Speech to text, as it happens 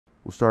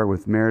We'll start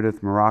with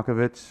Meredith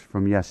Marakovitz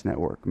from Yes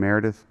Network.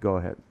 Meredith, go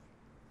ahead.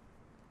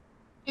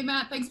 Hey,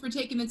 Matt, thanks for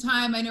taking the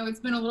time. I know it's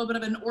been a little bit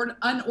of an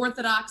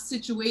unorthodox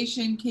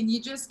situation. Can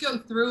you just go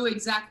through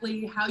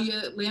exactly how you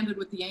landed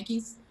with the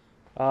Yankees?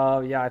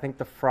 Yeah, I think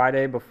the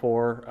Friday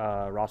before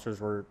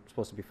rosters were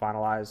supposed to be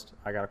finalized,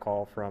 I got a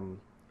call from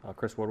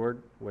Chris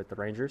Woodward with the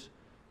Rangers,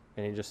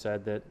 and he just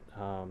said that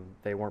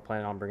they weren't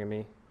planning on bringing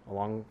me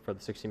along for the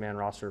 60-man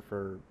roster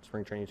for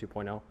Spring Training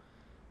 2.0.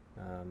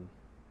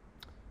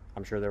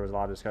 I'm sure there was a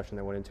lot of discussion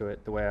that went into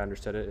it. The way I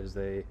understood it is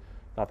they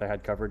thought they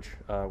had coverage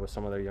with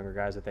some of their younger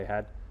guys that they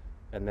had.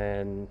 And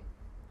then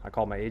I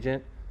called my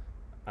agent.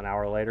 An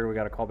hour later, we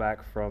got a call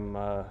back from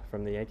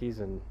the Yankees,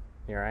 and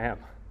here I am.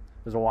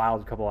 It was a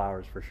wild couple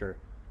hours for sure.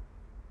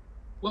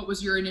 What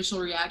was your initial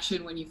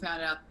reaction when you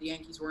found out the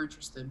Yankees were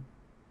interested?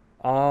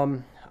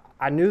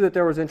 I knew that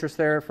there was interest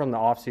there from the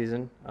off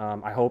season.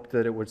 I hoped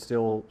that it would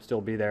still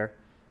be there.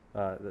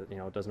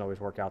 It doesn't always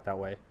work out that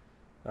way.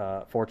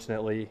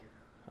 Fortunately,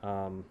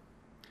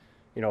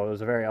 it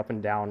was a very up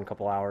and down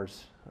couple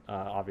hours.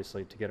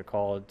 Obviously, to get a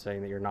call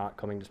saying that you're not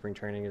coming to spring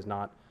training is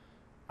not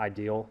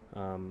ideal.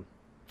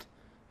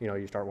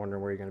 You start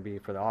wondering where you're going to be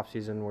for the off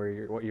season,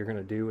 what you're going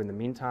to do in the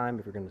meantime,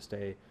 if you're going to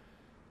stay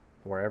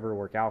wherever,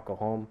 work out, go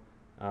home.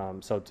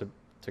 So to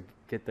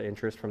get the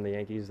interest from the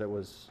Yankees that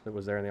was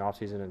there in the off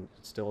season and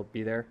still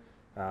be there,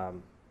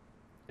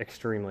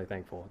 extremely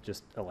thankful,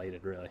 just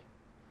elated, really.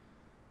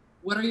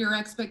 What are your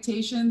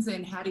expectations,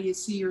 and how do you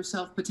see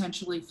yourself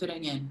potentially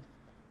fitting in?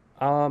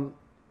 I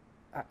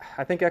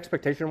think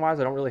expectation-wise,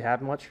 I don't really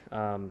have much.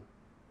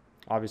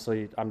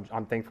 Obviously,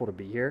 I'm thankful to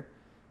be here.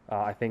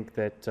 I think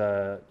that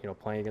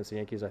playing against the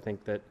Yankees, I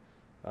think that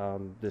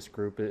this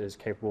group is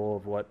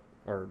capable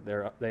of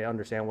they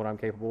understand what I'm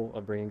capable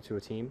of bringing to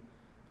a team.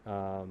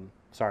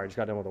 Sorry, I just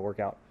got done with a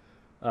workout.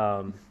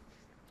 I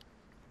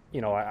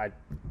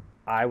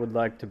would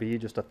like to be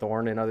just a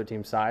thorn in other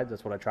teams' sides.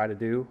 That's what I try to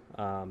do.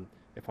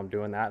 If I'm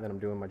doing that, then I'm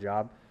doing my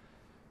job.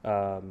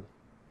 So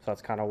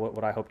that's kind of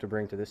what I hope to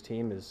bring to this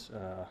team is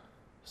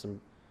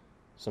some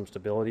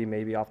stability,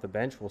 maybe off the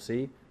bench. We'll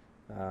see,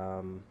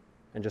 and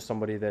just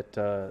somebody that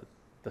the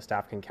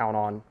staff can count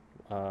on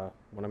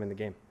when I'm in the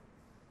game.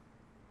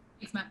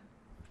 Thanks, Matt.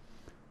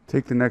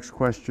 Take the next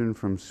question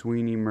from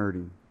Sweeney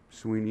Murdy.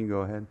 Sweeney,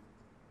 go ahead.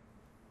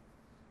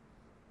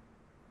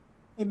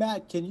 Hey,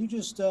 Matt, can you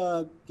just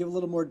give a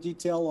little more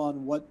detail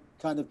on what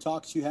kind of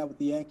talks you had with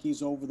the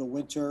Yankees over the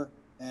winter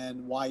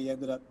and why you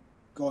ended up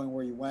going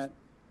where you went?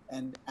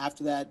 And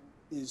after that,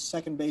 is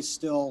second base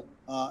still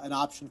an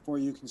option for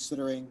you,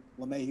 considering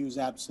LeMahieu's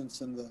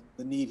absence and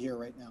the need here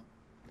right now?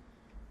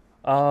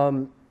 I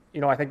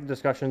think the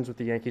discussions with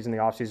the Yankees in the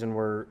offseason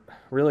were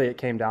really, it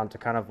came down to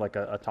kind of like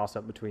a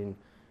toss-up between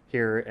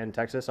here and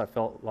Texas. I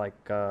felt like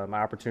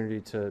my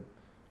opportunity to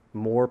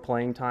more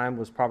playing time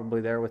was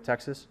probably there with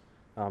Texas.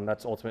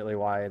 That's ultimately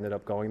why I ended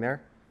up going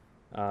there.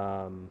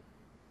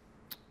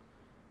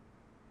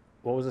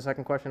 What was the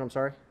second question? I'm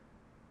sorry.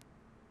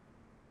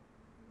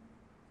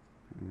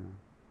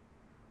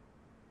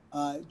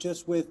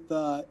 Just with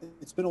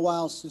it's been a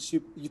while since you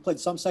played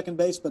some second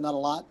base, but not a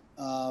lot.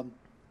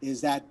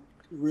 Is that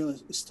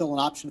really still an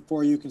option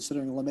for you,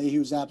 considering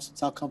LeMahieu's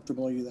absence? How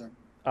comfortable are you there?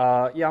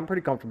 Yeah, I'm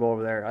pretty comfortable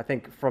over there. I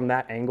think from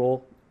that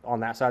angle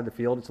on that side of the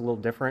field, it's a little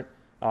different,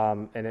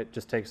 and it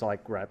just takes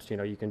like reps.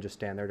 You can just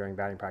stand there during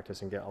batting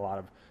practice and get a lot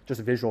of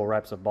just visual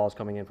reps of balls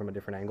coming in from a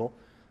different angle.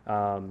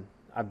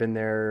 I've been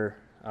there.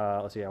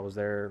 I was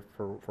there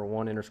for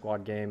one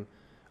inter-squad game.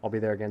 I'll be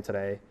there again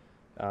today.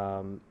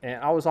 And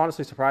I was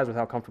honestly surprised with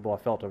how comfortable I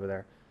felt over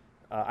there.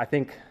 I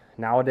think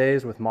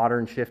nowadays with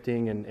modern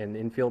shifting and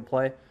infield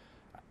play,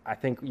 I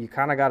think you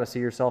kind of got to see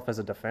yourself as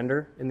a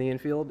defender in the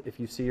infield. If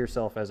you see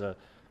yourself as a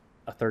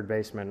third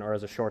baseman or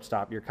as a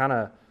shortstop, you're kind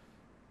of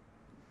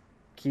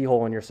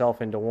keyholing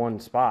yourself into one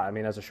spot. I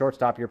mean, as a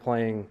shortstop, you're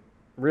playing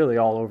really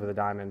all over the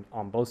diamond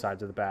on both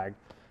sides of the bag.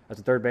 As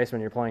a third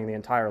baseman, you're playing the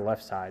entire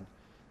left side.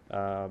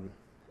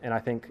 And I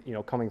think,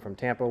 coming from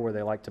Tampa, where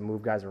they like to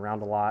move guys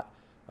around a lot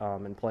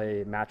and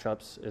play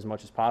matchups as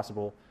much as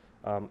possible,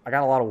 I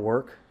got a lot of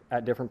work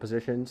at different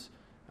positions,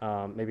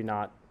 maybe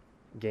not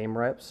game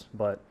reps,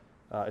 but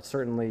it's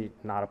certainly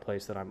not a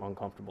place that I'm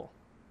uncomfortable.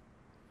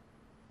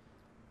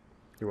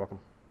 You're welcome.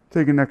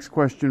 Take the next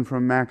question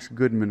from Max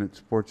Goodman at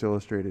Sports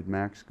Illustrated.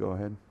 Max, go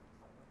ahead.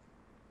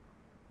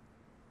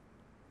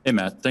 Hey,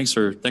 Matt. Thanks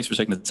for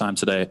taking the time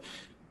today.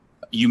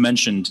 You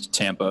mentioned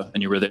Tampa,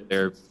 and you were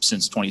there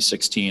since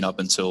 2016 up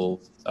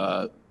until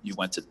you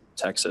went to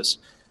Texas.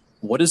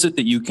 What is it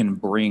that you can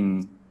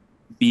bring,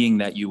 being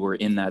that you were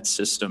in that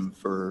system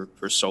for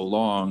so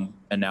long,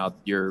 and now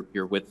you're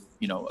with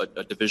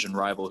a division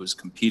rival who's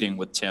competing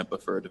with Tampa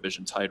for a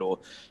division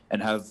title?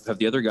 And have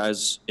the other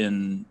guys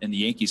in the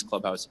Yankees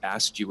clubhouse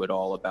asked you at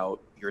all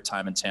about your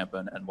time in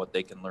Tampa and what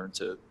they can learn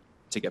to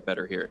get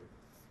better here?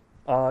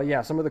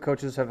 Yeah, some of the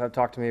coaches have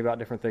talked to me about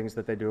different things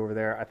that they do over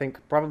there. I think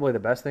probably the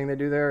best thing they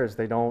do there is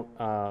they don't.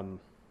 I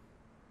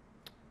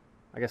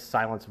guess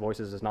silence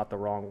voices is not the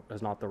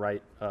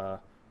right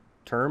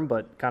term,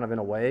 but kind of in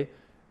a way,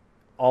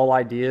 all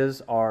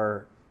ideas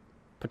are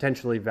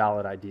potentially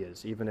valid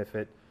ideas, even if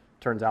it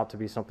turns out to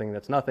be something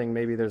that's nothing.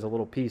 Maybe there's a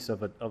little piece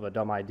of a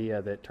dumb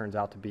idea that turns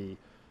out to be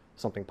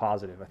something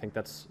positive. I think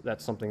that's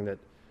something that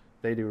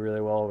they do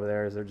really well over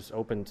there, is they're just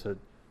open to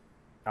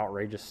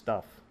outrageous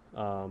stuff.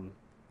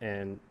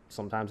 And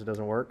sometimes it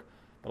doesn't work,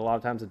 but a lot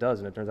of times it does,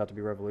 and it turns out to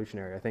be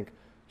revolutionary. I think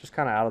just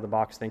kind of out of the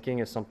box thinking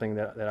is something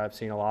that I've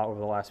seen a lot over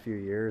the last few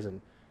years,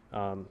 and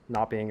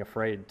not being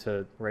afraid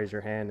to raise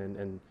your hand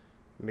and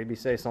maybe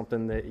say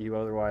something that you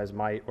otherwise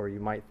might, or you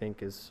might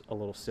think is a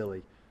little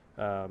silly.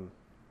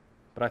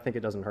 But I think it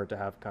doesn't hurt to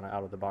have kind of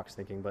out of the box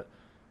thinking, but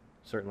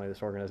certainly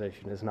this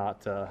organization is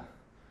not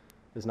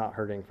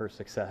hurting for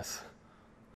success.